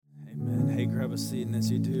grab a seat, and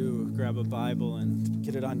as you do, grab a Bible and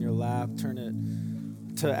get it on your lap. Turn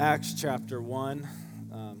it to Acts chapter 1.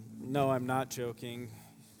 No, I'm not joking.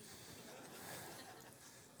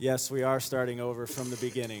 Yes, we are starting over from the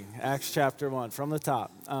beginning. Acts chapter 1, from the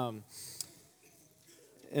top.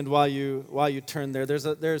 And while you turn there,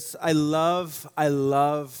 I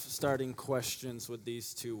love starting questions with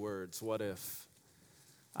these two words, what if?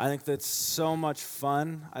 I think that's so much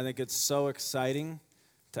fun. I think it's so exciting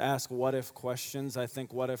to ask what if questions. I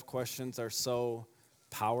think what if questions are so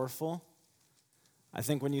powerful. I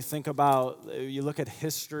think when you look at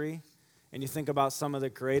history and you think about some of the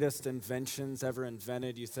greatest inventions ever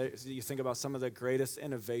invented, you think about some of the greatest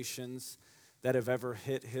innovations that have ever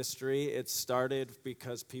hit history, it started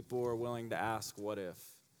because people were willing to ask what if.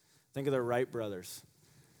 Think of the Wright brothers.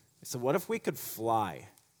 They said, what if we could fly?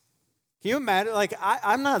 Can you imagine?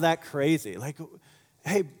 I'm not that crazy.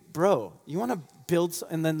 Hey, bro, you want to build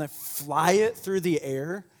and then fly it through the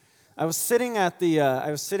air? I was sitting at the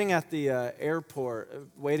airport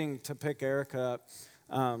waiting to pick Erica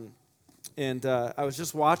up, and I was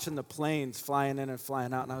just watching the planes flying in and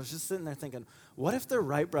flying out, and I was just sitting there thinking, what if the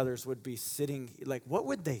Wright brothers would be sitting? What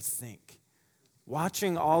would they think,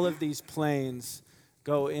 watching all of these planes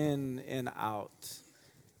go in and out?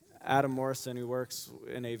 Adam Morrison, who works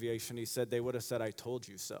in aviation, he said they would have said, "I told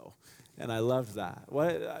you so." And I loved that.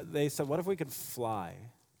 They said, what if we could fly?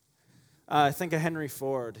 I think of Henry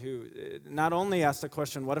Ford, who not only asked the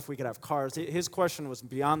question, what if we could have cars? His question was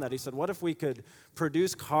beyond that. He said, what if we could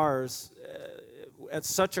produce cars at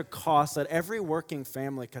such a cost that every working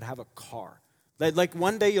family could have a car? Like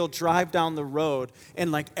one day you'll drive down the road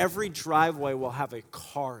and every driveway will have a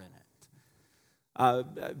car in it.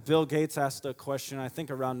 Bill Gates asked a question, I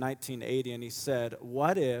think around 1980, and he said,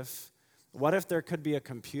 what if there could be a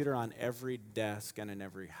computer on every desk and in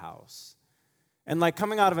every house? And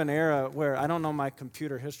coming out of an era where, I don't know my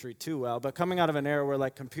computer history too well, but coming out of an era where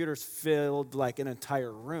computers filled an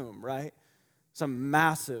entire room, right? It's a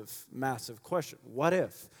massive, massive question. What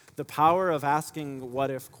if? The power of asking what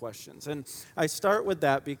if questions. And I start with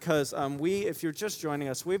that because if you're just joining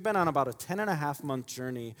us, we've been on about a 10-and-a-half-month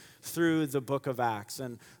journey through the book of Acts.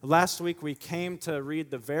 And last week we came to read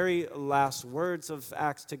the very last words of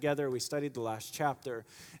Acts together. We studied the last chapter.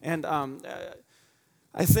 And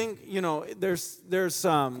I think,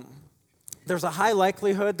 there's a high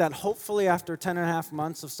likelihood that hopefully after 10-and-a-half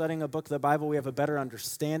months of studying a book of the Bible, we have a better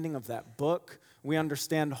understanding of that book. We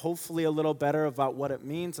understand hopefully a little better about what it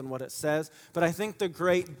means and what it says. But I think the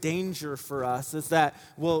great danger for us is that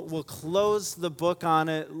we'll close the book on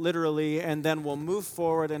it literally, and then we'll move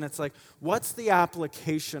forward, and it's what's the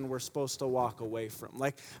application we're supposed to walk away from?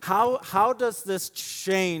 How does this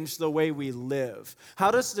change the way we live? How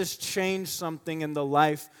does this change something in the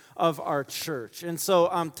life of our church? And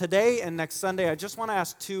so today and next Sunday, I just want to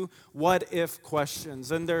ask two what-if questions.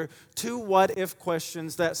 And they're two what-if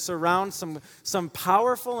questions that surround some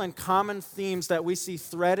powerful and common themes that we see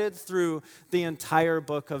threaded through the entire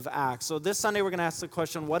book of Acts. So this Sunday, we're going to ask the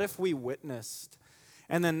question, what if we witnessed?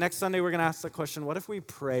 And then next Sunday, we're going to ask the question, what if we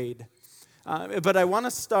prayed? But I want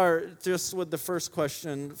to start just with the first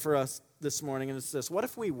question for us this morning, and it's this: what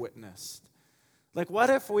if we witnessed? What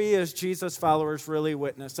if we as Jesus followers really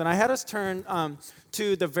witnessed? And I had us turn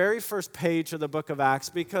to the very first page of the book of Acts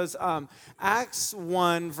because Acts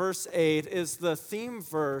 1 verse 8 is the theme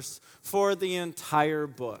verse for the entire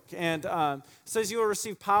book. And it says, you will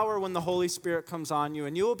receive power when the Holy Spirit comes on you,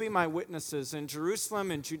 and you will be my witnesses in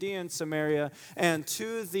Jerusalem and Judea and Samaria and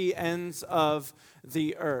to the ends of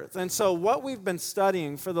the earth. And so what we've been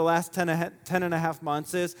studying for the last 10 and a half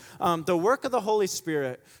months is the work of the Holy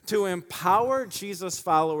Spirit to empower Jesus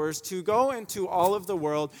followers to go into all of the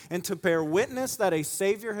world and to bear witness that a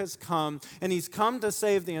Savior has come, and He's come to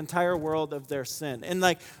save the entire world of their sin. And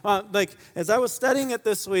as I was studying it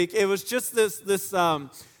this week, it was just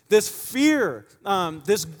this fear,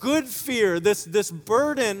 this good fear, this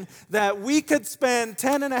burden that we could spend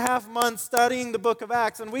 10 and a half months studying the book of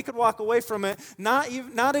Acts, and we could walk away from it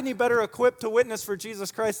not any better equipped to witness for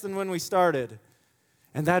Jesus Christ than when we started.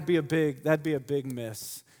 And that'd be a big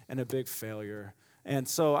miss and a big failure. And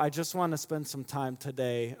so I just want to spend some time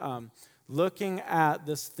today looking at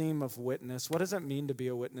this theme of witness. What does it mean to be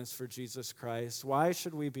a witness for Jesus Christ? Why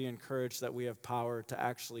should we be encouraged that we have power to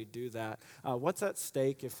actually do that? What's at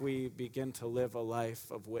stake if we begin to live a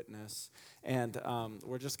life of witness? And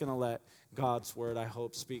we're just going to let God's word, I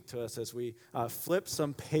hope, speak to us as we flip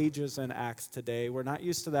some pages in Acts today. We're not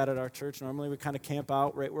used to that at our church. Normally we kind of camp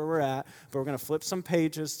out right where we're at, but we're going to flip some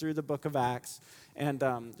pages through the book of Acts. And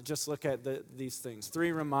just look at these things.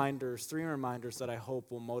 Three reminders that I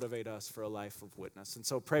hope will motivate us for a life of witness. And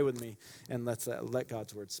so pray with me and let's let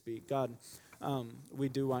God's word speak. God, we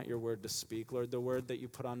do want your word to speak. Lord, the word that you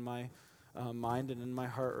put on my mind and in my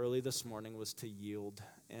heart early this morning was to yield.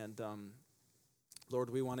 And Lord,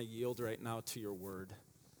 we want to yield right now to your word.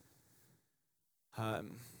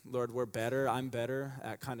 Lord, I'm better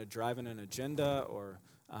at kind of driving an agenda or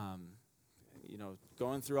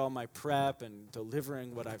going through all my prep and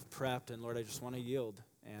delivering what I've prepped. And Lord, I just want to yield.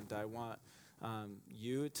 And I want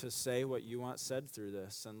you to say what you want said through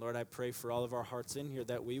this. And Lord, I pray for all of our hearts in here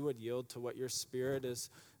that we would yield to what your Spirit is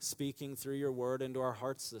speaking through your word into our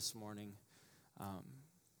hearts this morning.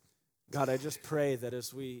 God, I just pray that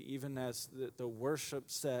as the worship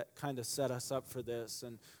set kind of set us up for this,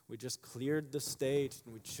 and we just cleared the stage,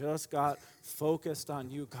 and we just got focused on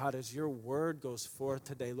you, God, as your word goes forth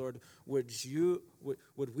today, Lord, would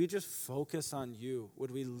we just focus on you?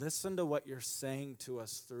 Would we listen to what you're saying to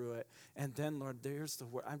us through it? And then, Lord, there's the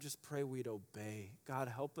word. I just pray we'd obey. God,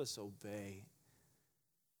 help us obey.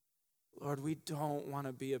 Lord, we don't want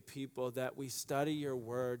to be a people that we study your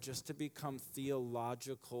word just to become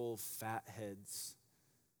theological fatheads.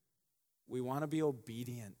 We want to be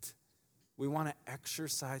obedient. We want to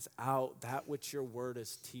exercise out that which your word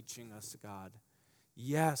is teaching us, God.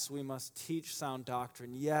 Yes, we must teach sound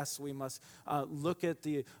doctrine. Yes, we must look at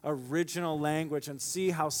the original language and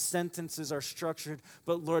see how sentences are structured.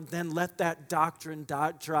 But Lord, then let that doctrine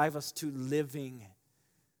drive us to living.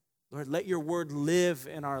 Lord, let your word live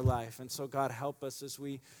in our life. And so, God, help us as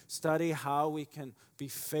we study how we can be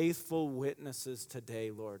faithful witnesses today,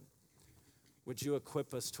 Lord. Would you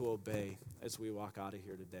equip us to obey as we walk out of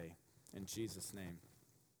here today? In Jesus' name,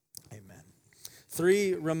 amen.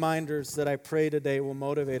 3 reminders that I pray today will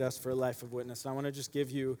motivate us for a life of witness. And I want to just give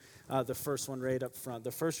you the first one right up front.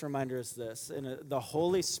 The first reminder is this: the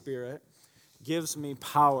Holy Spirit gives me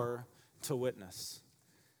power to witness.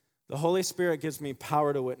 The Holy Spirit gives me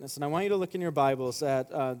power to witness. And I want you to look in your Bibles at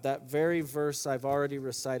that very verse I've already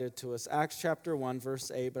recited to us, Acts chapter 1, verse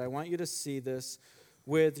 8. But I want you to see this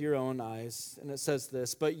with your own eyes. And it says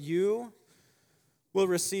this: "But you will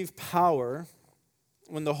receive power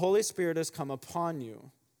when the Holy Spirit has come upon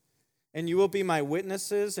you. And you will be my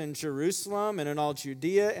witnesses in Jerusalem and in all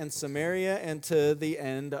Judea and Samaria and to the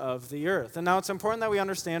end of the earth." And now it's important that we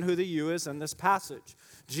understand who the you is in this passage.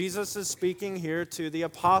 Jesus is speaking here to the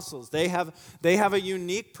apostles. They have a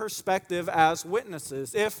unique perspective as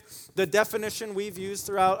witnesses. If the definition we've used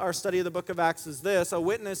throughout our study of the book of Acts is this: a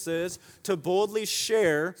witness is to boldly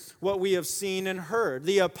share what we have seen and heard.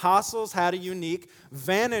 The apostles had a unique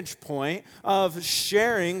vantage point of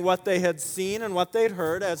sharing what they had seen and what they'd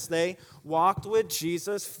heard as they walked with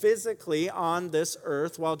Jesus physically on this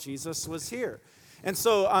earth while Jesus was here. And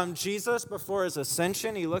so Jesus, before his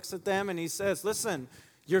ascension, he looks at them and he says, listen,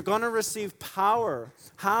 you're going to receive power.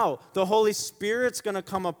 How? The Holy Spirit's going to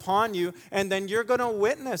come upon you, and then you're going to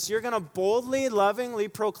witness. You're going to boldly, lovingly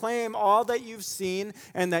proclaim all that you've seen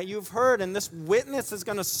and that you've heard. And this witness is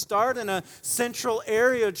going to start in a central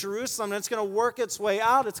area of Jerusalem, and it's going to work its way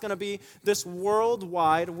out. It's going to be this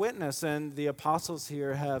worldwide witness. And the apostles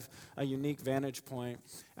here have a unique vantage point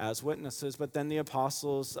as witnesses. But then the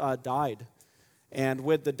apostles died. And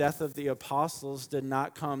with the death of the apostles did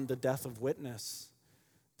not come the death of witness.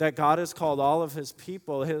 That God has called all of his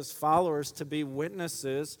people, his followers, to be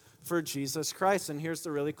witnesses for Jesus Christ. And here's the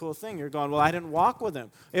really cool thing. You're going, well, I didn't walk with him.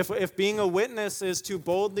 If being a witness is to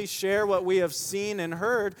boldly share what we have seen and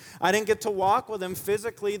heard, I didn't get to walk with him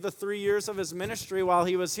physically the 3 years of his ministry while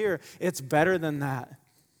he was here. It's better than that.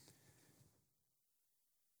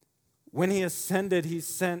 When he ascended, he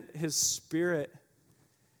sent his Spirit.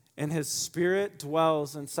 And his Spirit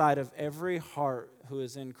dwells inside of every heart who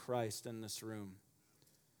is in Christ in this room.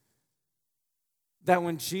 That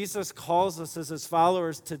when Jesus calls us as his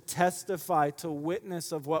followers to testify, to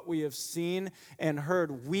witness of what we have seen and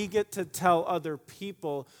heard, we get to tell other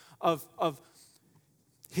people of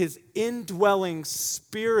his indwelling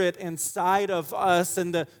Spirit inside of us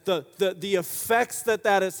and the effects that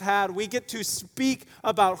has had. We get to speak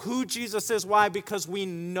about who Jesus is. Why? Because we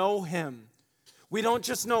know him. We don't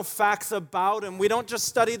just know facts about him. We don't just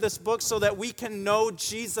study this book so that we can know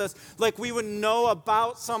Jesus like we would know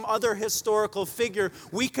about some other historical figure.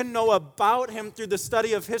 We can know about him through the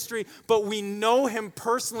study of history, but we know him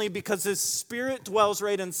personally because his Spirit dwells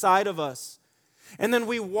right inside of us. And then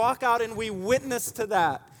we walk out and we witness to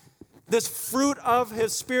that. This fruit of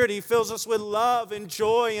his Spirit, he fills us with love and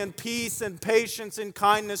joy and peace and patience and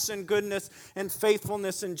kindness and goodness and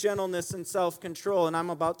faithfulness and gentleness and self-control. And I'm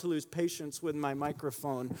about to lose patience with my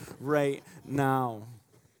microphone right now.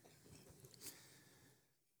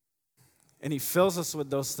 And he fills us with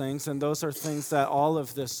those things, and those are things that all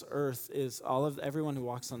of this earth is, everyone who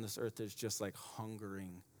walks on this earth is just like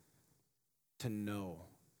hungering to know.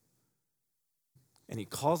 And he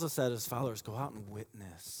calls us as his followers, go out and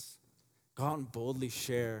witness. Go out and boldly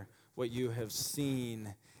share what you have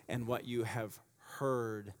seen and what you have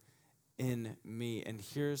heard in me. And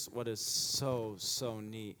here's what is so, so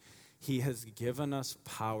neat. He has given us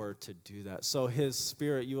power to do that. So his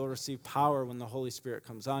Spirit, you will receive power when the Holy Spirit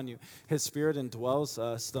comes on you. His Spirit indwells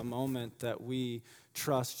us the moment that we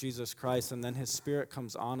trust Jesus Christ, and then his Spirit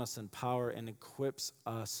comes on us in power and equips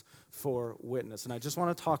us for witness. And I just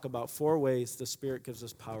want to talk about 4 ways the Spirit gives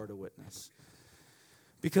us power to witness.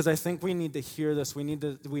 Because I think we need to hear this. We need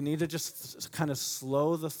to just kind of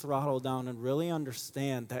slow the throttle down and really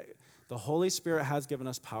understand that the Holy Spirit has given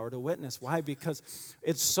us power to witness. Why? Because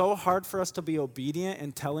it's so hard for us to be obedient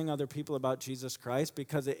in telling other people about Jesus Christ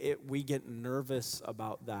because we get nervous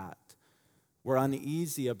about that. We're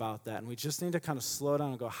uneasy about that. And we just need to kind of slow down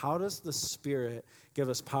and go, how does the Spirit give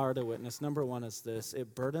us power to witness? Number 1 is this.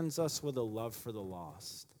 It burdens us with a love for the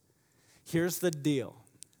lost. Here's the deal.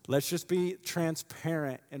 Let's just be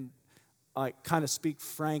transparent and kind of speak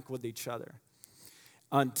frank with each other.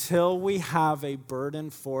 Until we have a burden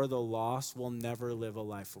for the lost, we'll never live a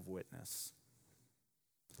life of witness.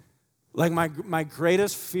 Like my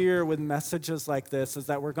greatest fear with messages like this is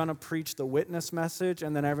that we're going to preach the witness message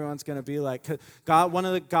and then everyone's going to be like, God, one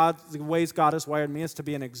of the ways God has wired me is to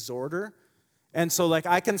be an exhorter. And so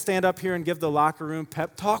I can stand up here and give the locker room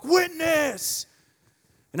pep talk, witness!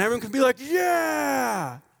 And everyone can be like,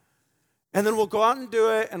 yeah! And then we'll go out and do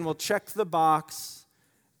it and we'll check the box.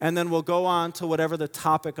 And then we'll go on to whatever the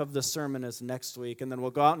topic of the sermon is next week. And then we'll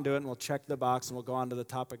go out and do it, and we'll check the box, and we'll go on to the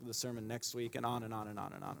topic of the sermon next week, and on and on and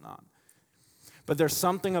on and on and on. But there's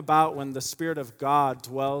something about when the Spirit of God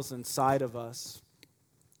dwells inside of us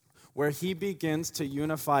where he begins to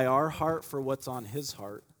unify our heart for what's on his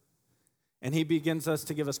heart. And he begins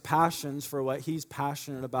to give us passions for what he's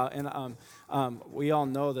passionate about. And we all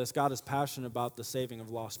know this. God is passionate about the saving of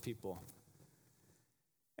lost people.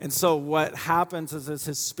 And so what happens is as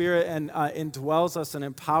his Spirit indwells us and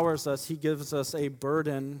empowers us, he gives us a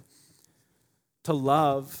burden to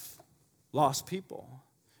love lost people.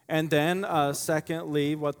 And then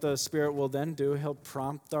secondly, what the Spirit will then do, he'll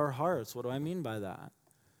prompt our hearts. What do I mean by that?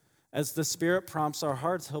 As the Spirit prompts our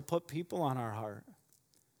hearts, he'll put people on our heart.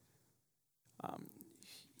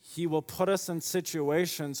 He will put us in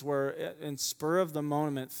situations where in spur of the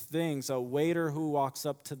moment things, a waiter who walks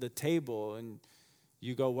up to the table and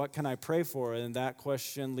you go, what can I pray for? And that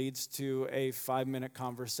question leads to a 5-minute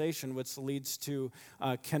conversation, which leads to,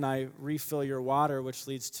 can I refill your water? Which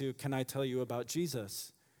leads to, can I tell you about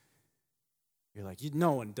Jesus? You're like,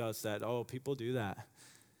 no one does that. Oh, people do that.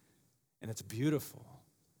 And it's beautiful.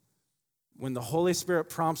 When the Holy Spirit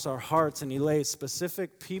prompts our hearts and he lays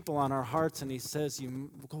specific people on our hearts and he says, you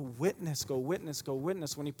go witness, go witness, go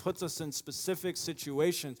witness. When he puts us in specific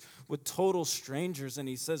situations with total strangers and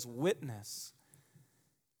he says, witness.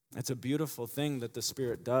 It's a beautiful thing that the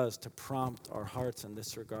Spirit does to prompt our hearts in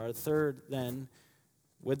this regard. Third, then,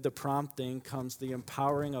 with the prompting comes the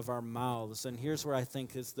empowering of our mouths. And here's where I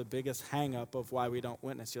think is the biggest hang-up of why we don't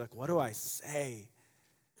witness. You're like, what do I say?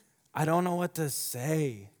 I don't know what to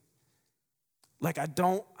say. Like, I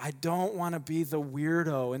don't want to be the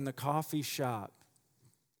weirdo in the coffee shop.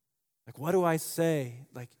 Like, what do I say?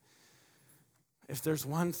 Like, if there's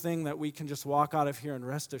one thing that we can just walk out of here and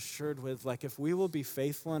rest assured with, like if we will be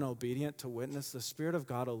faithful and obedient to witness, the Spirit of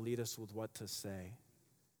God will lead us with what to say.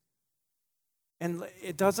 And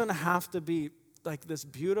it doesn't have to be like this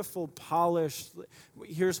beautiful, polished.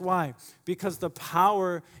 Here's why. Because the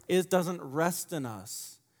power doesn't rest in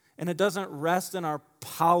us. And it doesn't rest in our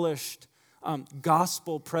polished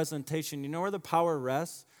gospel presentation. You know where the power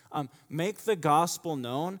rests? Make the gospel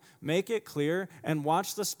known, make it clear, and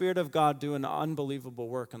watch the Spirit of God do an unbelievable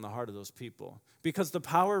work in the heart of those people. Because the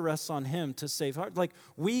power rests on him to save hearts. Like,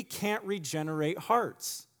 we can't regenerate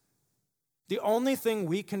hearts. The only thing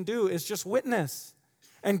we can do is just witness.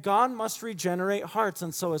 And God must regenerate hearts.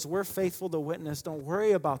 And so as we're faithful to witness, don't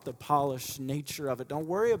worry about the polished nature of it. Don't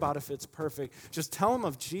worry about if it's perfect. Just tell them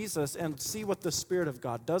of Jesus and see what the Spirit of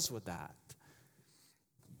God does with that.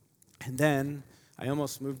 And then I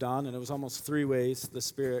almost moved on, and it was almost 3 ways the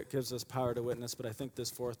Spirit gives us power to witness, but I think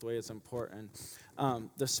this 4th way is important.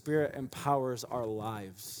 The Spirit empowers our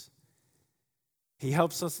lives. He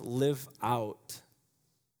helps us live out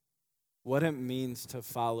what it means to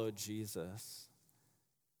follow Jesus.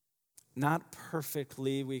 Not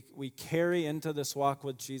perfectly. We carry into this walk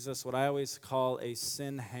with Jesus what I always call a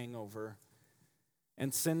sin hangover.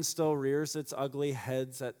 and sin still rears its ugly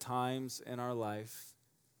heads at times in our life.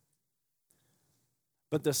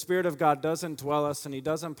 But the Spirit of God does indwell us, and He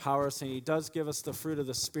does empower us, and He does give us the fruit of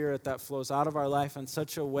the Spirit that flows out of our life in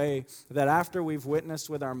such a way that after we've witnessed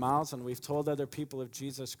with our mouths and we've told other people of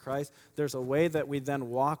Jesus Christ, there's a way that we then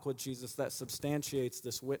walk with Jesus that substantiates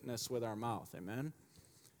this witness with our mouth. Amen?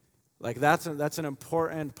 Like that's an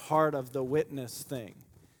important part of the witness thing.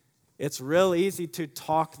 It's real easy to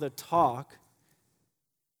talk the talk.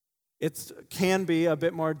 It can be a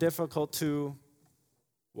bit more difficult to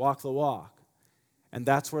walk the walk. And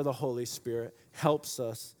that's where the Holy Spirit helps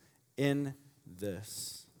us in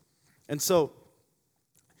this. And so,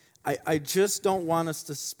 I just don't want us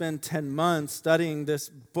to spend 10 months studying this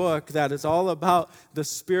book that is all about the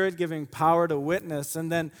Spirit giving power to witness,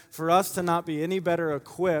 and then for us to not be any better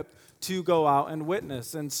equipped to go out and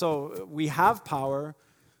witness. And so we have power.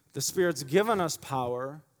 The Spirit's given us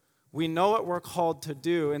power. We know what we're called to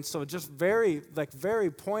do. And so just very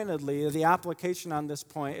pointedly, the application on this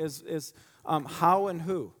point is how and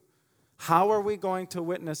who. How are we going to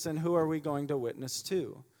witness, and who are we going to witness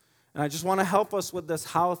to? And I just want to help us with this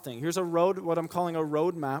how thing. Here's what I'm calling a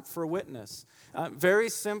roadmap for witness. Very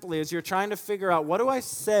simply, as you're trying to figure out, what do I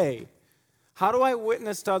say? How do I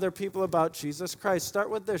witness to other people about Jesus Christ? Start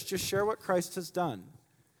with this. Just share what Christ has done.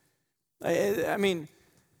 I mean,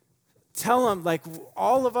 tell them, like,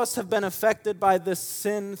 all of us have been affected by this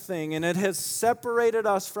sin thing, and it has separated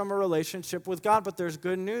us from a relationship with God. But there's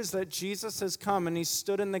good news that Jesus has come, and He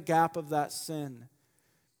stood in the gap of that sin.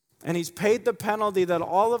 And He's paid the penalty that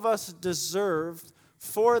all of us deserved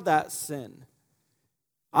for that sin.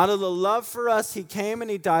 Out of the love for us, He came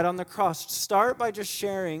and He died on the cross. Start by just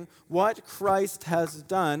sharing what Christ has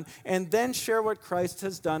done, and then share what Christ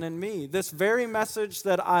has done in me. This very message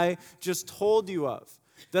that I just told you of,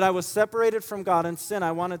 that I was separated from God in sin.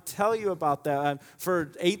 I want to tell you about that.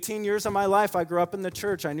 For 18 years of my life, I grew up in the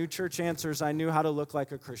church. I knew church answers. I knew how to look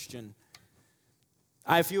like a Christian.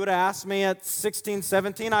 If you would have asked me at 16,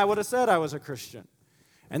 17, I would have said I was a Christian.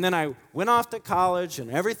 And then I went off to college, and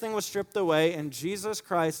everything was stripped away, and Jesus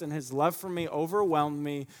Christ and His love for me overwhelmed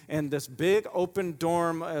me in this big open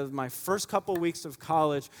dorm my first couple weeks of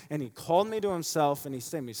college, and He called me to Himself, and He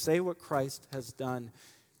said, say what Christ has done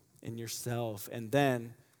in yourself, and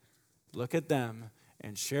then look at them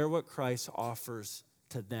and share what Christ offers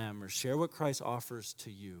to them, or share what Christ offers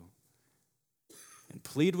to you, and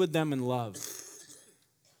plead with them in love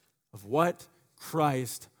of what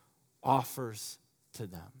Christ offers to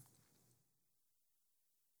them.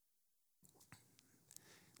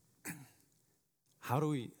 How do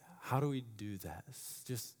we do that?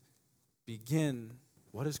 Just begin.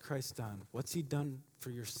 What has Christ done? What's He done for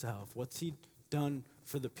yourself? What's He done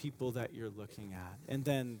for the people that you're looking at? And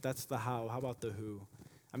then that's the how. How about the who?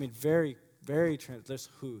 I mean, there's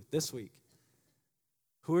who this week.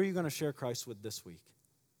 Who are you going to share Christ with this week?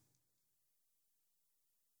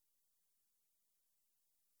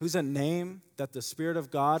 Who's a name that the Spirit of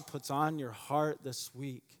God puts on your heart this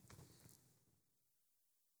week?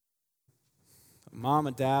 A mom,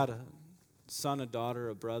 a dad, a son, a daughter,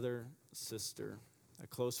 a brother, a sister, a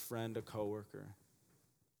close friend, a coworker.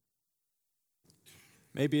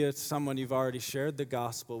 Maybe it's someone you've already shared the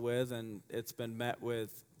gospel with, and it's been met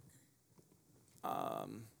with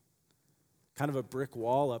kind of a brick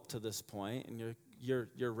wall up to this point, and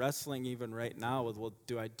you're wrestling even right now with, well,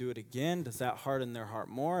 do I do it again? Does that harden their heart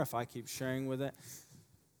more if I keep sharing with it?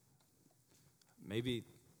 Maybe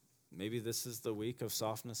this is the week of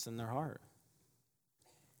softness in their heart.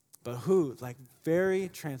 But who, like, very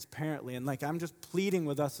transparently, and like I'm just pleading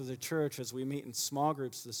with us as a church as we meet in small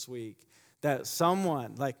groups this week, that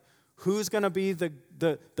someone, like, who's going to be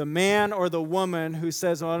the man or the woman who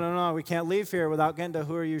says, oh, no, we can't leave here without getting to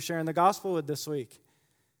who are you sharing the gospel with this week?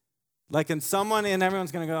 Like, and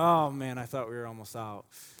everyone's going to go, oh, man, I thought we were almost out.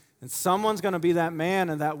 And someone's going to be that man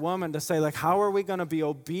and that woman to say, like, how are we going to be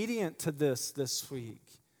obedient to this week?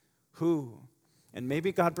 Who? And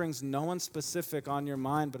maybe God brings no one specific on your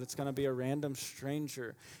mind, but it's going to be a random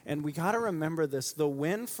stranger. And we got to remember this. The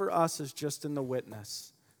win for us is just in the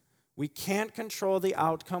witness. We can't control the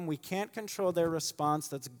outcome. We can't control their response.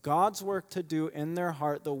 That's God's work to do in their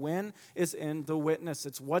heart. The win is in the witness.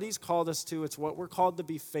 It's what He's called us to. It's what we're called to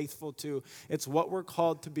be faithful to. It's what we're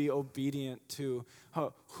called to be obedient to.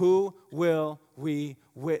 Who will we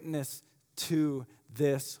witness to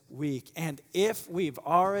this week? And if we've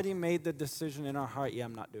already made the decision in our heart,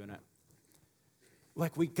 I'm not doing it.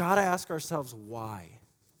 Like, we got to ask ourselves, why?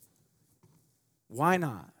 Why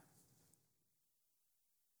not?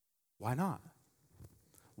 Why not?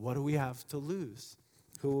 What do we have to lose?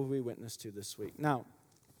 Who will we witness to this week? Now,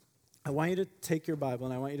 I want you to take your Bible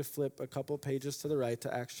and I want you to flip a couple pages to the right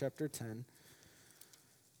to Acts chapter 10.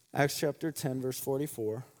 Acts chapter 10, verse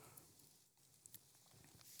 44.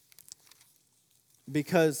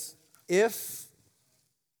 Because if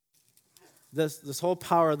this whole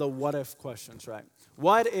power of the what if questions, right?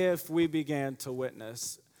 What if we began to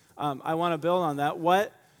witness? I want to build on that.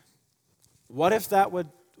 What if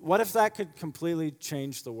that could completely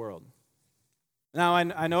change the world? Now,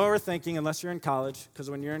 I know what we're thinking, unless you're in college, because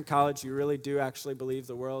when you're in college, you really do actually believe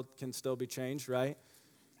the world can still be changed, right?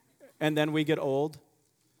 And then we get old,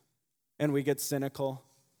 and we get cynical,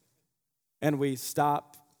 and we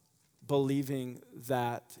stop believing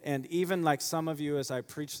that. And even like some of you, as I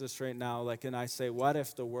preach this right now, like, and I say, what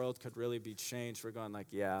if the world could really be changed? We're going like,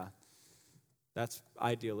 yeah, that's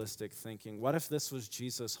idealistic thinking. What if this was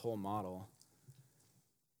Jesus' whole model?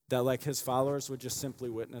 That like his followers would just simply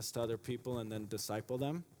witness to other people and then disciple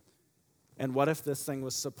them? And what if this thing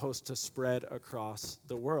was supposed to spread across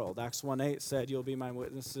the world? Acts 1:8 said, you'll be my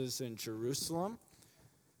witnesses in Jerusalem.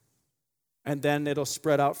 And then it'll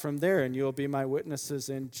spread out from there, and you'll be my witnesses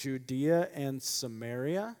in Judea and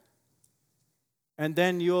Samaria. And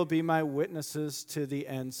then you'll be my witnesses to the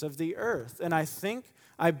ends of the earth. And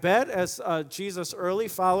I bet as Jesus' early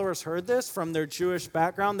followers heard this from their Jewish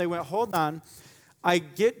background, they went, hold on, I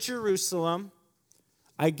get Jerusalem,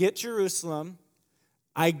 I get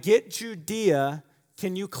Judea.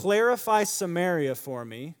 Can you clarify Samaria for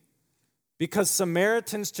me? Because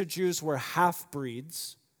Samaritans to Jews were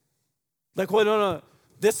half-breeds. Like, well, no.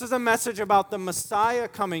 This is a message about the Messiah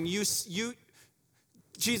coming.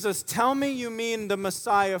 Jesus, tell me you mean the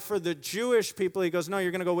Messiah for the Jewish people. He goes, no,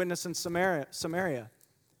 you're going to go witness in Samaria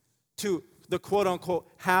to the quote-unquote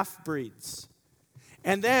half-breeds.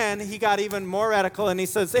 And then he got even more radical, and he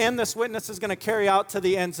says, and this witness is going to carry out to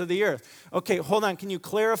the ends of the earth. Okay, hold on. Can you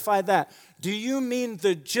clarify that? Do you mean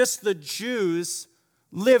just the Jews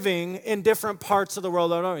living in different parts of the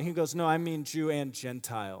world? And he goes, no, I mean Jew and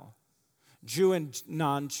Gentile. Jew and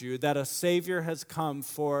non-Jew, that a Savior has come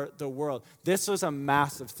for the world. This was a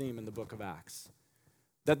massive theme in the book of Acts.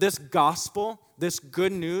 That this gospel, this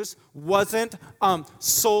good news, wasn't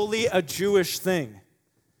solely a Jewish thing.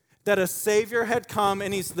 That a Savior had come,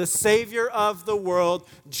 and he's the Savior of the world,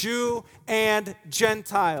 Jew and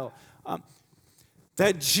Gentile.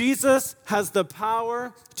 That Jesus has the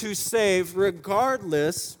power to save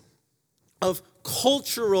regardless of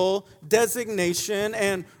cultural designation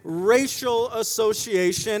and racial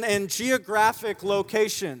association and geographic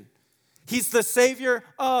location. He's the Savior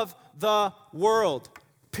of the world,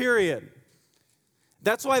 period.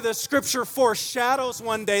 That's why the scripture foreshadows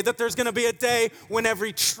one day that there's going to be a day when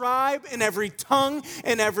every tribe and every tongue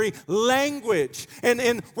and every language,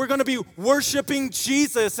 and we're going to be worshiping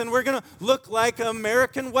Jesus, and we're going to look like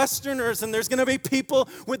American Westerners, and there's going to be people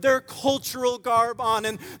with their cultural garb on,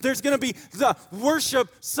 and there's going to be the worship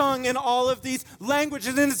sung in all of these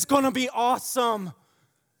languages, and it's going to be awesome.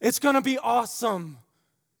 It's going to be awesome.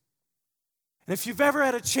 And if you've ever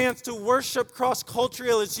had a chance to worship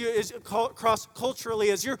cross-culturally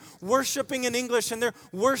as you're worshiping in English and they're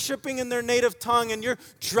worshiping in their native tongue and you're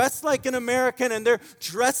dressed like an American and they're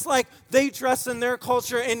dressed like they dress in their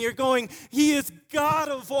culture and you're going, He is God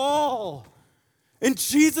of all. And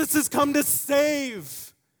Jesus has come to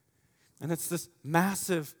save. And it's this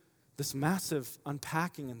massive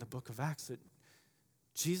unpacking in the book of Acts that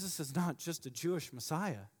Jesus is not just a Jewish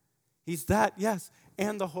Messiah. He's that, yes,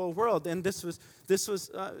 and the whole world. And this was.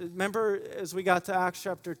 Remember as we got to Acts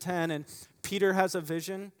chapter 10 and Peter has a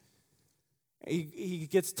vision. He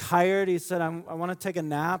gets tired. He said, I want to take a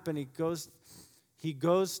nap. And he goes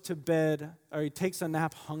to bed, or he takes a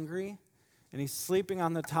nap hungry. And he's sleeping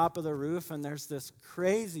on the top of the roof. And there's this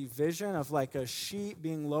crazy vision of like a sheet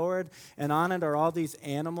being lowered. And on it are all these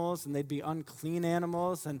animals. And they'd be unclean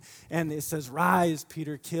animals. And it says, rise,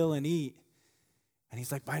 Peter, kill and eat. And he's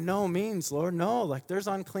like, by no means, Lord, no, like there's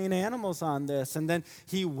unclean animals on this. And then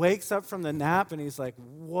he wakes up from the nap and he's like,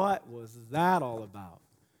 what was that all about?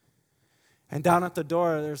 And down at the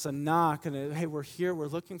door, there's a knock and hey, we're here, we're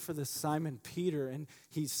looking for this Simon Peter. And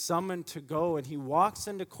he's summoned to go and he walks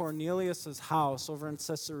into Cornelius' house over in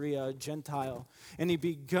Caesarea, a Gentile. And he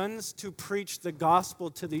begins to preach the gospel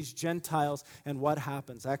to these Gentiles. And what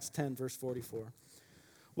happens? Acts 10, verse 44.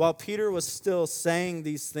 While Peter was still saying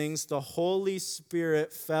these things, the Holy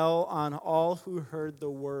Spirit fell on all who heard the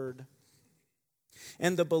word.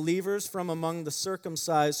 And the believers from among the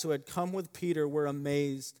circumcised who had come with Peter were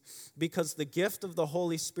amazed, because the gift of the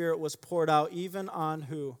Holy Spirit was poured out even on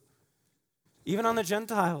who? Even on the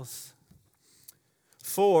Gentiles.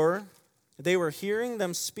 For, They were hearing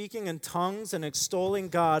them speaking in tongues and extolling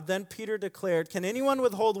God. Then Peter declared, "Can anyone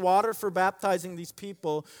withhold water for baptizing these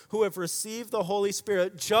people who have received the Holy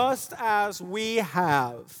Spirit just as we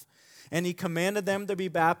have?" And he commanded them to be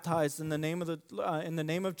baptized in the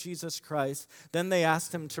name of Jesus Christ. Then they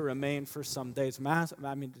asked him to remain for some days.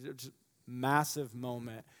 Massive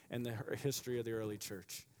moment in the history of the early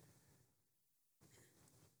church.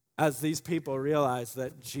 As these people realize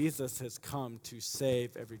that Jesus has come to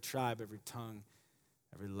save every tribe, every tongue,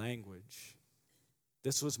 every language.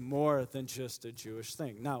 This was more than just a Jewish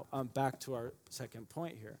thing. Now, back to our second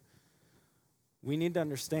point here. We need to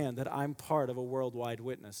understand that I'm part of a worldwide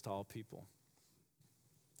witness to all people.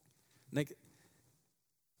 Like,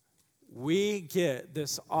 we get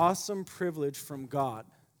this awesome privilege from God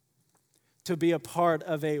to be a part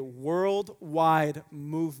of a worldwide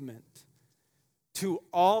movement to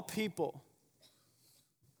all people,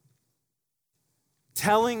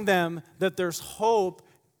 telling them that there's hope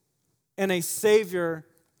in a Savior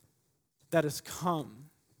that has come.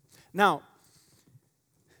 Now,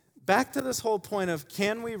 back to this whole point of,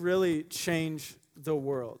 can we really change the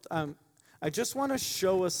world? I just want to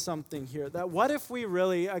show us something here. That what if we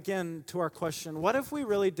really, again, to our question, what if we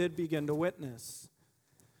really did begin to witness?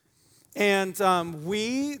 And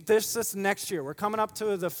this next year, we're coming up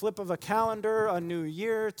to the flip of a calendar, a new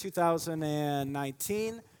year,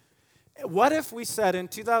 2019. What if we said in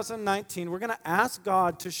 2019, we're going to ask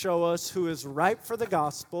God to show us who is ripe for the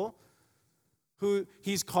gospel, who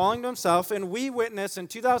he's calling to himself, and we witness in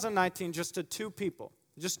 2019 just to two people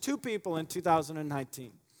in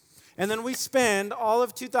 2019. And then we spend all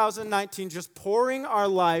of 2019 just pouring our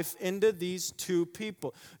life into these two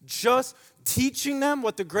people, just teaching them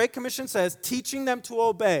what the Great Commission says, teaching them to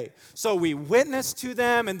obey. So we witness to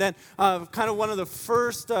them, and then kind of one of the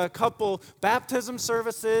first couple baptism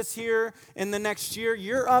services here in the next year,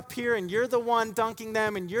 you're up here and you're the one dunking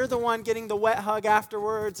them, and you're the one getting the wet hug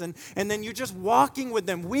afterwards, and then you're just walking with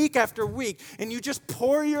them week after week, and you just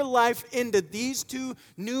pour your life into these two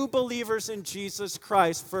new believers in Jesus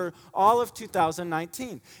Christ for all of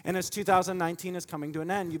 2019. And as 2019 is coming to an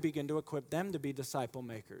end, you begin to equip them to be disciple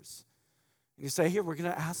makers. And you say, here, we're going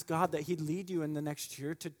to ask God that he'd lead you in the next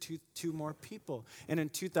year to two more people. And in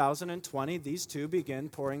 2020, these two begin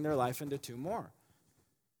pouring their life into two more.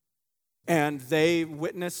 And they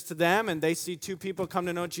witness to them, and they see two people come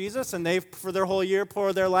to know Jesus, and they, for their whole year,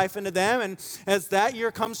 pour their life into them. And as that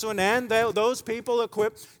year comes to an end, those people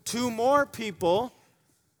equip two more people.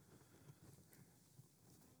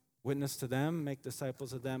 Witness to them, make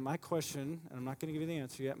disciples of them. My question, and I'm not going to give you the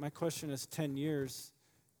answer yet, my question is 10 years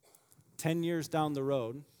down the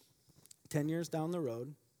road,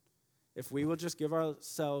 if we will just give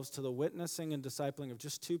ourselves to the witnessing and discipling of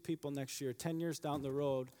just two people next year, 10 years down the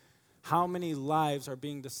road, how many lives are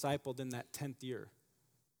being discipled in that 10th year?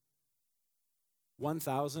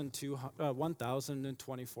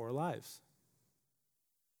 1,024 lives.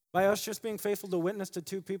 By us just being faithful to witness to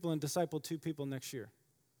two people and disciple two people next year.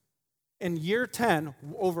 In year 10,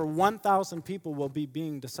 over 1,000 people will be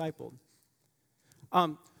being discipled.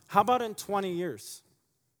 How about in 20 years?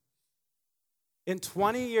 In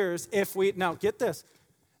 20 years, now get this.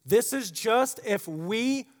 This is just if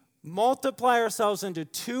we multiply ourselves into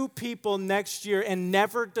two people next year and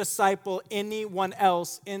never disciple anyone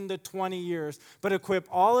else in the 20 years, but equip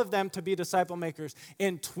all of them to be disciple makers.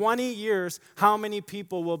 In 20 years, how many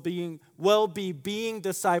people will be being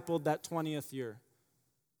discipled that 20th year?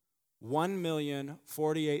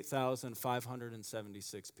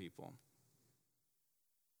 1,048,576 people.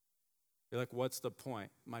 You're like, what's the point?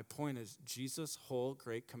 My point is Jesus' whole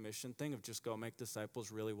Great Commission thing of just go make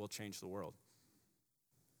disciples really will change the world.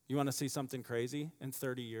 You want to see something crazy in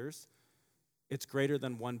 30 years? It's greater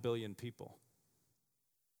than 1 billion people.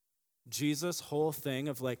 Jesus' whole thing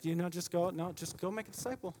of just go make a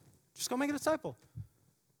disciple. Just go make a disciple.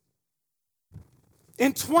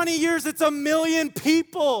 In 20 years, it's 1 million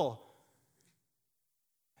people.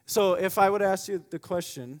 So if I would ask you the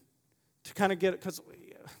question to kind of get it, because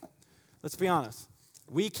let's be honest,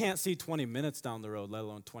 we can't see 20 minutes down the road, let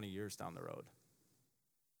alone 20 years down the road.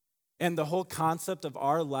 And the whole concept of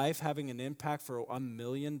our life having an impact for 1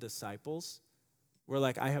 million disciples, we're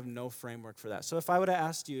like, I have no framework for that. So if I would have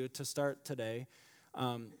asked you to start today,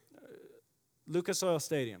 Lucas Oil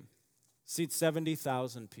Stadium seats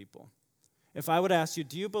 70,000 people. If I would ask you,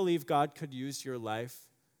 do you believe God could use your life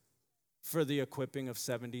for the equipping of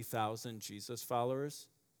 70,000 Jesus followers?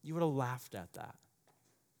 You would have laughed at that.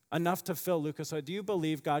 Enough to fill Lucas Oil. Do you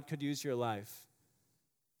believe God could use your life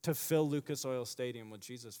to fill Lucas Oil Stadium with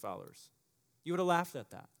Jesus followers? You would have laughed at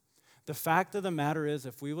that. The fact of the matter is,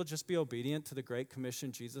 if we will just be obedient to the Great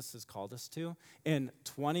Commission Jesus has called us to, in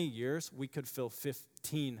 20 years, we could fill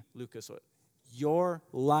 15 Lucas Oil. Your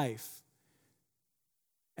life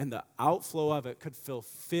and the outflow of it could fill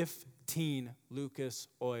 15 Lucas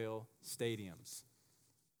Oil stadiums.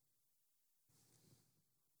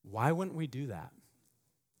 Why wouldn't we do that?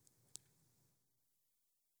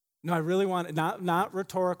 No, I really want it, not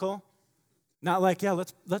rhetorical, not like, yeah,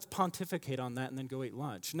 let's pontificate on that and then go eat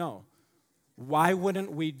lunch. No. Why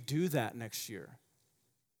wouldn't we do that next year?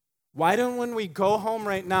 Why don't when we go home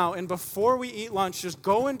right now and before we eat lunch, just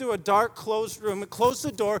go into a dark, closed room, close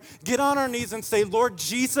the door, get on our knees and say, Lord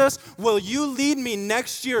Jesus, will you lead me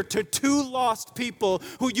next year to 2 lost people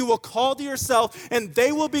who you will call to yourself and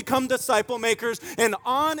they will become disciple makers, and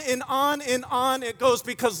on and on and on it goes,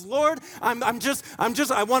 because Lord, I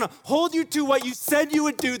want to hold you to what you said you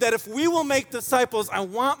would do, that if we will make disciples, I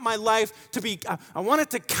want my life to be, I want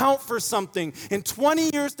it to count for something. In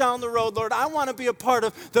 20 years down the road, Lord, I want to be a part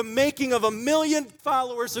of the making of 1 million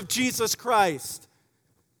followers of Jesus Christ.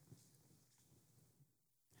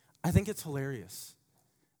 I think it's hilarious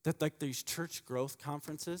that like these church growth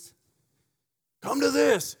conferences, come to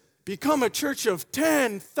this, become a church of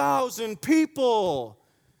 10,000 people.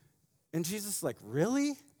 And Jesus is like,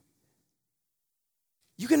 really?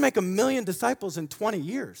 You can make 1 million disciples in 20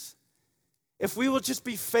 years. If we will just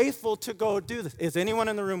be faithful to go do this. Is anyone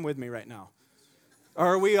in the room with me right now?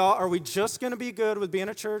 Or are we just going to be good with being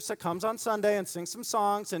a church that comes on Sunday and sings some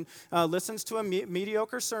songs and listens to a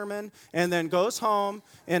mediocre sermon and then goes home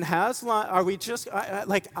and has lunch? Are we just,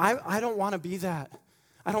 I don't want to be that.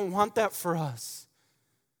 I don't want that for us.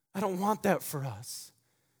 I don't want that for us.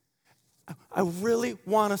 I really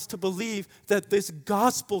want us to believe that this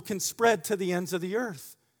gospel can spread to the ends of the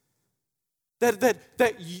earth.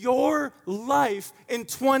 That your life in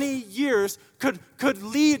 20 years could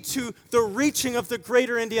lead to the reaching of the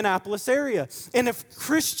greater Indianapolis area. And if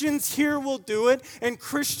Christians here will do it, and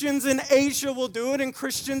Christians in Asia will do it, and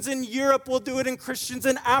Christians in Europe will do it, and Christians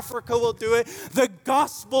in Africa will do it, the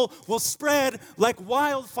gospel will spread like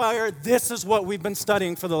wildfire. This is what we've been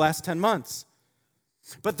studying for the last 10 months.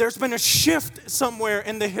 But there's been a shift somewhere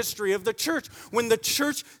in the history of the church when the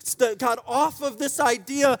church got off of this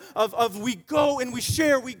idea of we go and we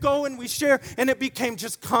share, we go and we share, and it became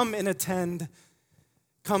just come and attend,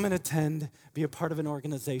 be a part of an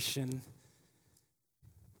organization.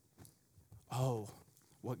 Oh,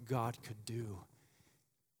 what God could do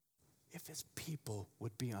if his people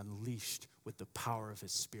would be unleashed with the power of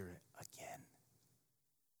his Spirit again.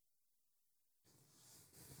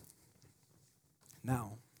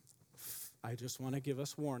 Now, I just want to give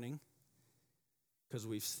us warning, because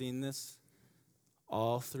we've seen this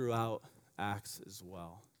all throughout Acts as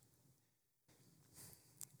well.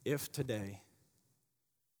 If today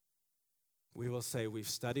we will say, we've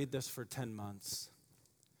studied this for 10 months,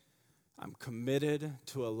 I'm committed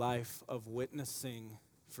to a life of witnessing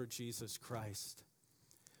for Jesus Christ,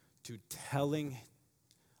 to telling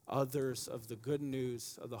others of the good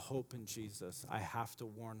news of the hope in Jesus, I have to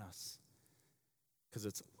warn us. Because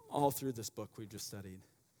it's all through this book we just studied.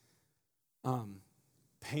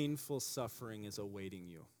 Painful suffering is awaiting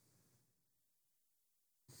you.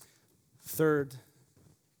 Third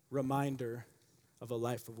reminder of a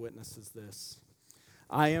life of witness is this.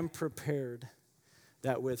 I am prepared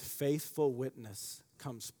that with faithful witness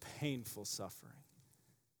comes painful suffering.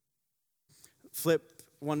 Flip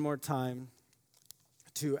one more time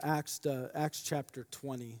to Acts chapter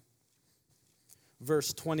 20.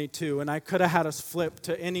 Verse 22, and I could have had us flip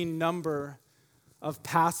to any number of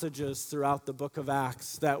passages throughout the book of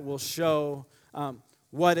Acts that will show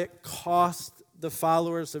what it cost the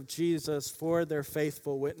followers of Jesus for their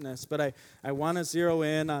faithful witness. But I want to zero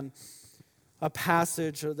in on a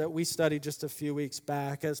passage that we studied just a few weeks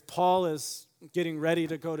back as Paul is getting ready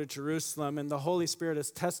to go to Jerusalem and the Holy Spirit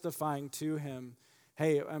is testifying to him,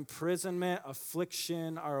 hey, imprisonment,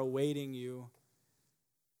 affliction are awaiting you.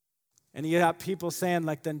 And you got people saying,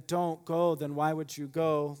 like, then don't go, then why would you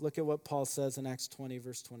go? Look at what Paul says in Acts 20,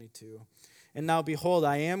 verse 22. And now, behold,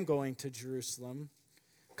 I am going to Jerusalem,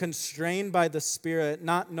 constrained by the Spirit,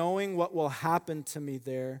 not knowing what will happen to me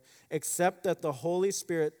there, except that the Holy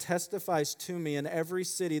Spirit testifies to me in every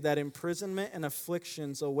city that imprisonment and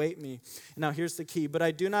afflictions await me. Now here's the key. But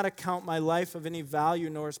I do not account my life of any value,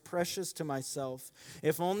 nor as precious to myself,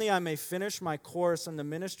 if only I may finish my course in the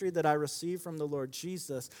ministry that I received from the Lord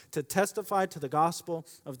Jesus, to testify to the gospel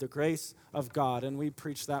of the grace of God. And we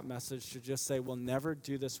preach that message to just say, we'll never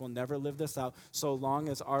do this, we'll never live this out, so long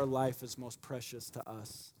as our life is most precious to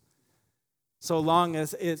us. So long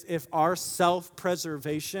as if our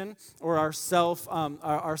self-preservation or our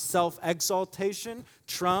self-exaltation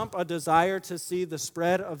trump a desire to see the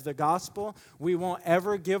spread of the gospel, we won't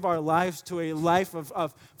ever give our lives to a life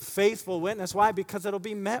of faithful witness. Why? Because it'll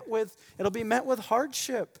be met with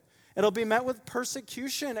hardship. It'll be met with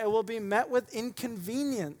persecution. It will be met with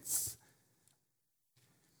inconvenience.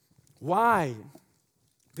 Why?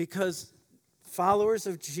 Because followers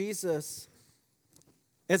of Jesus,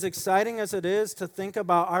 as exciting as it is to think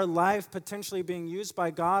about our life potentially being used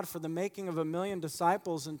by God for the making of 1 million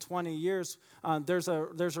disciples in 20 years, there's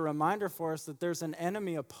a reminder for us that there's an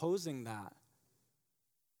enemy opposing that.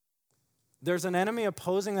 There's an enemy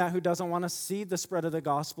opposing that who doesn't want to see the spread of the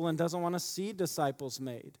gospel and doesn't want to see disciples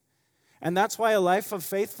made. And that's why a life of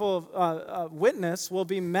faithful witness will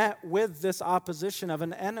be met with this opposition of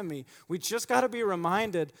an enemy. We just got to be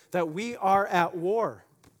reminded that we are at war.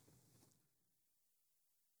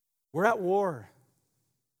 We're at war.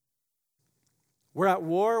 We're at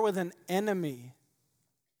war with an enemy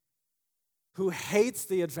who hates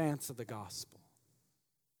the advance of the gospel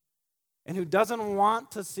and who doesn't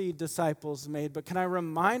want to see disciples made. But can I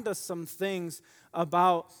remind us some things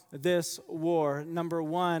about this war? Number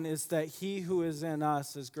one is that he who is in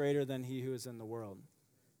us is greater than he who is in the world.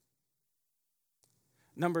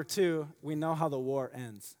 Number two, we know how the war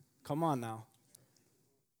ends. Come on now.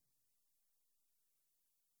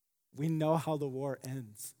 We know how the war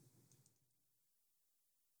ends.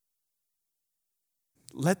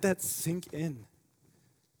 Let that sink in.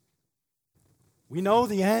 We know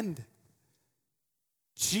the end.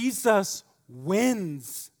 Jesus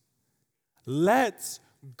wins. Let's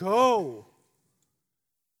go.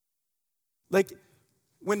 Like,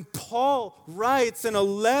 when Paul writes in a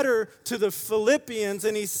letter to the Philippians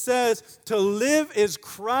and he says, to live is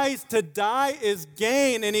Christ, to die is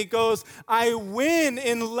gain. And he goes, I win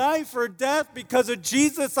in life or death because of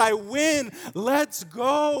Jesus, I win. Let's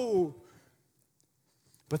go.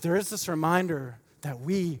 But there is this reminder that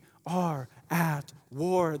we are at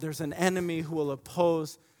war. There's an enemy who will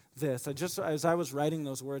oppose this. As I was writing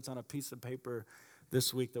those words on a piece of paper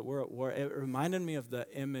this week that we're at war, it reminded me of the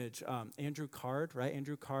image. Andrew Card, right?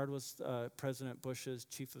 Andrew Card was President Bush's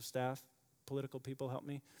chief of staff. Political people, help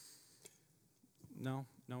me. No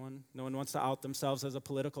one wants to out themselves as a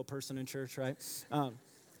political person in church, right?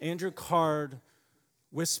 Andrew Card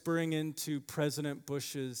whispering into President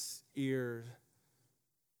Bush's ear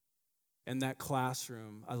in that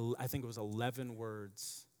classroom, I think it was 11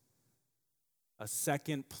 words. A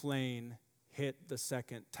second plane hit the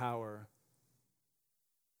second tower.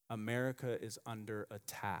 America is under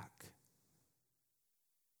attack.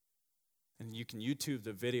 And you can YouTube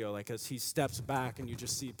the video, like as he steps back and you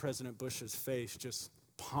just see President Bush's face just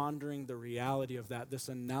pondering the reality of that, this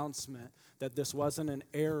announcement that this wasn't an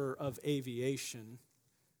error of aviation.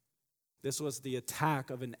 This was the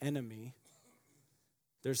attack of an enemy.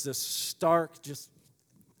 There's this stark just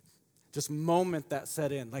moment that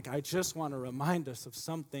set in. Like, I just want to remind us of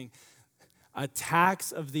something.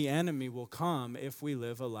 Attacks of the enemy will come if we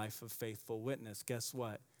live a life of faithful witness. Guess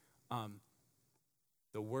what?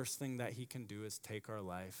 The worst thing that he can do is take our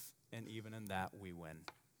life, and even in that, we win.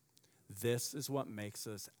 This is what makes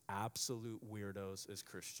us absolute weirdos as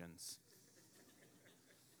Christians.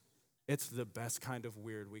 It's the best kind of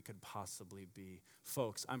weird we could possibly be.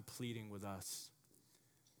 Folks, I'm pleading with us.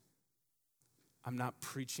 I'm not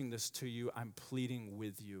preaching this to you. I'm pleading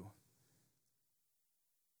with you.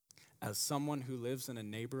 As someone who lives in a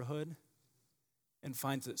neighborhood and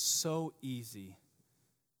finds it so easy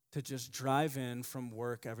to just drive in from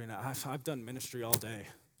work every night. I've done ministry all day.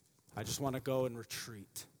 I just want to go and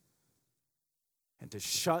retreat. And to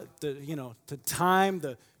time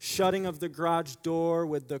the shutting of the garage door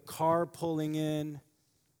with the car pulling in.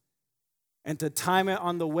 And to time it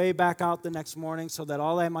on the way back out the next morning so that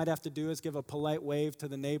all I might have to do is give a polite wave to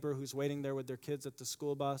the neighbor who's waiting there with their kids at the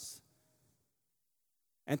school bus.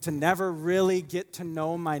 And to never really get to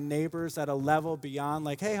know my neighbors at a level beyond,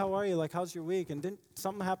 like, hey, how are you? Like, how's your week? And didn't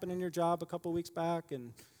something happen in your job a couple weeks back?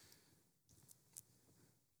 And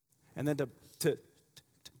then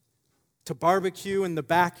to barbecue in the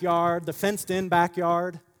backyard, the fenced-in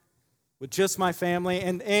backyard, with just my family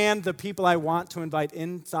and the people I want to invite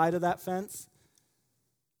inside of that fence.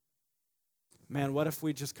 Man, what if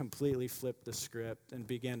we just completely flipped the script and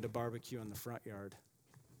began to barbecue in the front yard?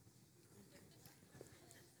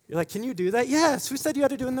 You're like, can you do that? Yes. Who said you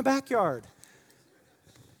had to do it in the backyard?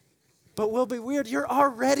 But we'll be weird. You're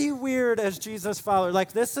already weird as Jesus follower.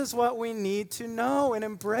 Like, this is what we need to know and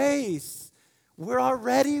embrace. We're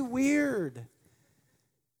already weird.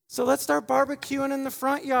 So let's start barbecuing in the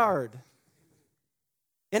front yard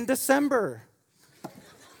in December.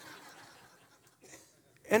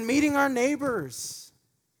 and meeting our neighbors.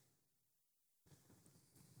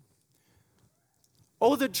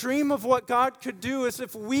 Oh, the dream of what God could do is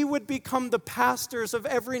if we would become the pastors of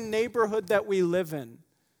every neighborhood that we live in.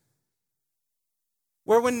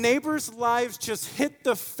 Where when neighbors' lives just hit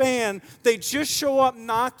the fan, they just show up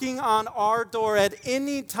knocking on our door at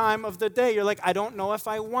any time of the day. You're like, I don't know if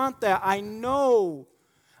I want that. I know.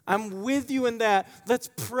 I'm with you in that. Let's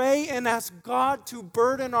pray and ask God to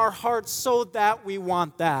burden our hearts so that we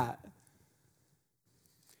want that.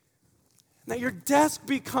 That your desk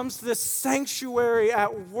becomes this sanctuary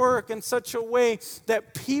at work in such a way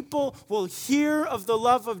that people will hear of the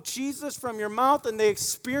love of Jesus from your mouth and they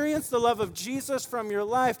experience the love of Jesus from your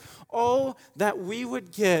life. Oh, that we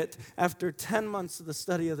would get, after 10 months of the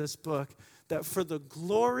study of this book, that for the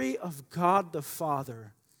glory of God the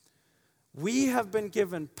Father, we have been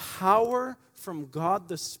given power from God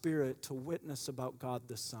the Spirit to witness about God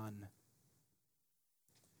the Son.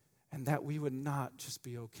 And that we would not just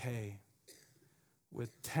be okay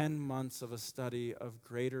with 10 months of a study of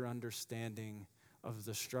greater understanding of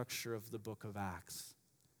the structure of the book of Acts.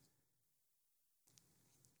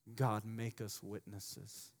 God, make us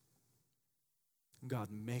witnesses. God,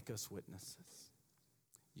 make us witnesses.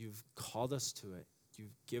 You've called us to it.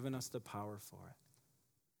 You've given us the power for it.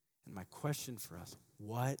 And my question for us,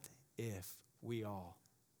 what if we all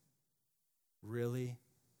really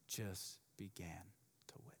just began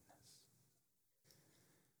to witness?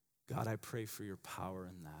 God, I pray for your power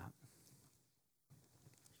in that.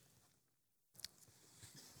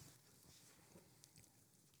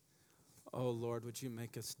 Oh, Lord, would you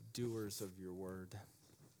make us doers of your word?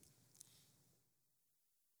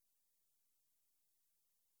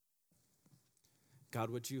 God,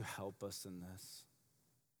 would you help us in this?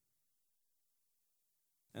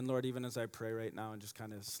 And Lord, even as I pray right now and just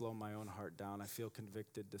kind of slow my own heart down, I feel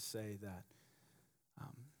convicted to say that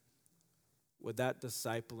would that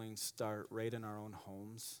discipling start right in our own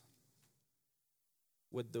homes?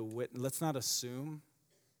 Let's not assume,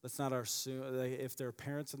 if there are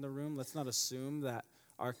parents in the room, let's not assume that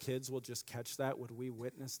our kids will just catch that. Would we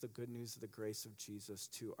witness the good news of the grace of Jesus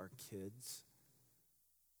to our kids?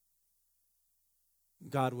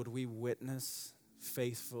 God, would we witness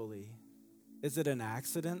faithfully? Is it an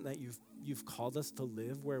accident that you've called us to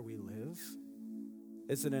live where we live?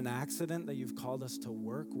 Is it an accident that you've called us to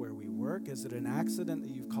work where we work? Is it an accident that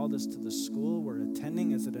you've called us to the school we're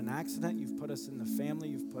attending? Is it an accident you've put us in the family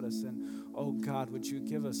you've put us in? Oh God, would you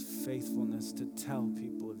give us faithfulness to tell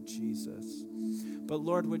people of Jesus? But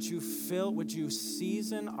Lord, would you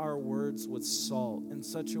season our words with salt in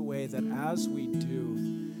such a way that as we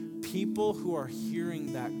do, people who are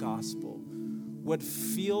hearing that gospel would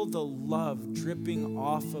feel the love dripping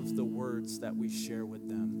off of the words that we share with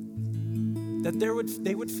them. That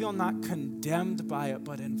they would feel not condemned by it,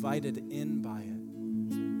 but invited in by it.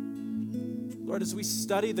 Lord, as we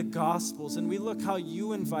study the Gospels and we look how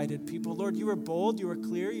you invited people, Lord, you were bold, you were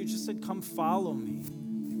clear, you just said, come follow me.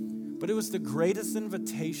 But it was the greatest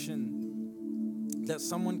invitation that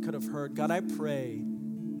someone could have heard. God, I pray,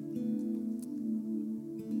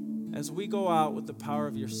 as we go out with the power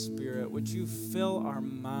of your Spirit, would you fill our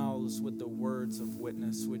mouths with the words of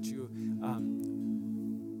witness? Would you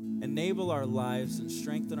enable our lives and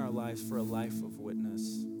strengthen our lives for a life of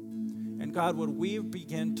witness? And God, would we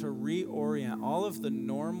begin to reorient all of the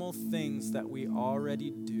normal things that we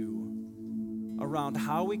already do around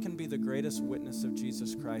how we can be the greatest witness of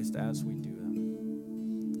Jesus Christ as we do them?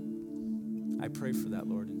 I pray for that,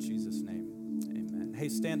 Lord, in Jesus' name. Amen. Hey,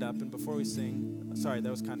 stand up, and before we sing, sorry,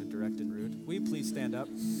 that was kind of direct and rude. Will you please stand up?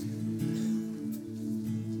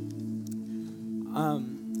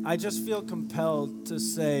 I just feel compelled to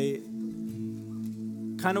say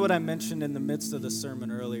kind of what I mentioned in the midst of the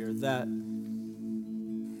sermon earlier, that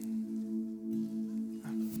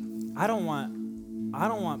I don't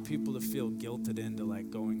want people to feel guilted into like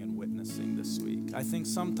going and witnessing this week. I think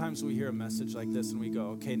sometimes we hear a message like this and we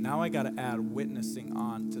go, okay, now I got to add witnessing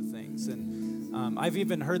on to things. And I've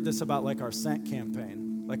even heard this about like our Sent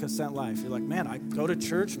campaign, like a Sent Life. You're like, man, I go to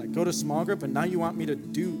church and I go to small group and now you want me to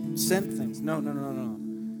do Sent things. No.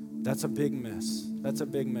 That's a big miss. That's a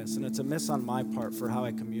big miss. And it's a miss on my part for how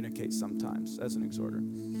I communicate sometimes as an exhorter.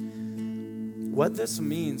 What this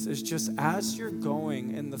means is just as you're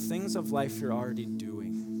going in the things of life you're already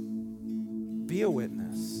doing, be a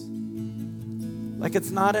witness. Like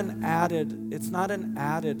it's not an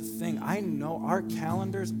added thing. I know our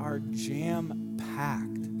calendars are jam-packed.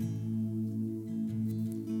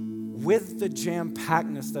 With the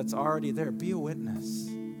jam-packedness that's already there, be a witness.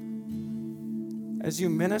 As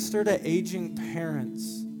you minister to aging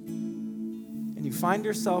parents and you find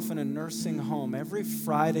yourself in a nursing home every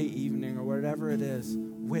Friday evening or whatever it is,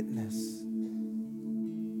 witness.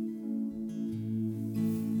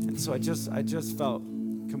 And so I just felt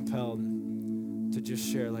compelled to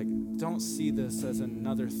just share, like, don't see this as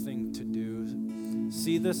another thing to do.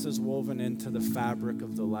 See this as woven into the fabric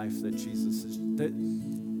of the life that Jesus is,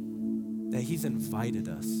 that he's invited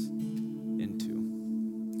us into.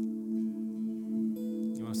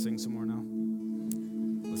 You want to sing some more now?